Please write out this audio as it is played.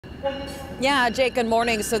Yeah, Jake, good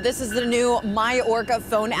morning. So this is the new My ORCA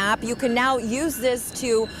phone app. You can now use this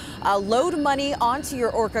to load money onto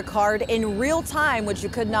your ORCA card in real time, which you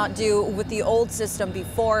could not do with the old system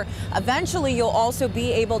before. Eventually, you'll also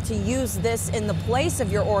be able to use this in the place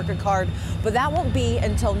of your ORCA card, but that won't be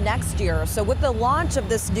until next year. So with the launch of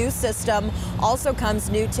this new system also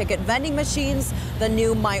comes new ticket vending machines, the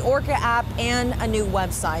new My ORCA app, and a new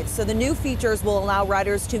website. So the new features will allow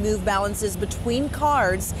riders to move balances between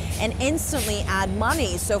cards and instantly add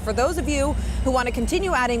money. So for those of you who want to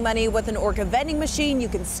continue adding money with an ORCA vending machine, you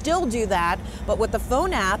can still do that. But with the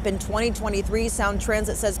phone app in 2023, Sound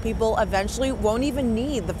Transit says people eventually won't even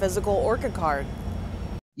need the physical ORCA card.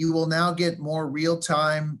 You will now get more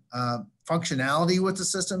real-time functionality with the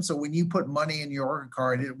system. So when you put money in your ORCA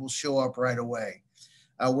card, it will show up right away.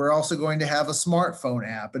 We're also going to have a smartphone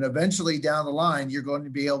app, and eventually down the line, you're going to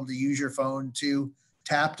be able to use your phone to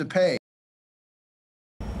tap to pay.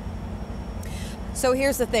 So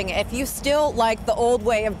here's the thing, if you still like the old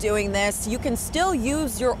way of doing this, you can still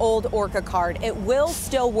use your old ORCA card. It will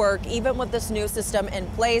still work even with this new system in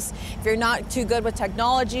place. If you're not too good with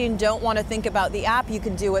technology and don't want to think about the app, you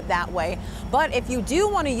can do it that way. But if you do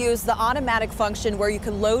want to use the automatic function where you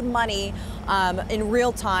can load money in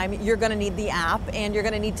real time, you're going to need the app, and you're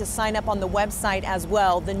going to need to sign up on the website as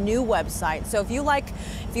well, the new website. So if you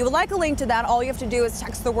would like a link to that, all you have to do is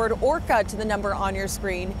text the word ORCA to the number on your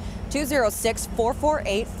screen,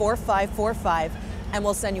 206-448-4545, and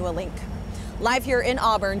we'll send you a link. Live here in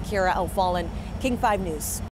Auburn, Kira Alfallen, King 5 News.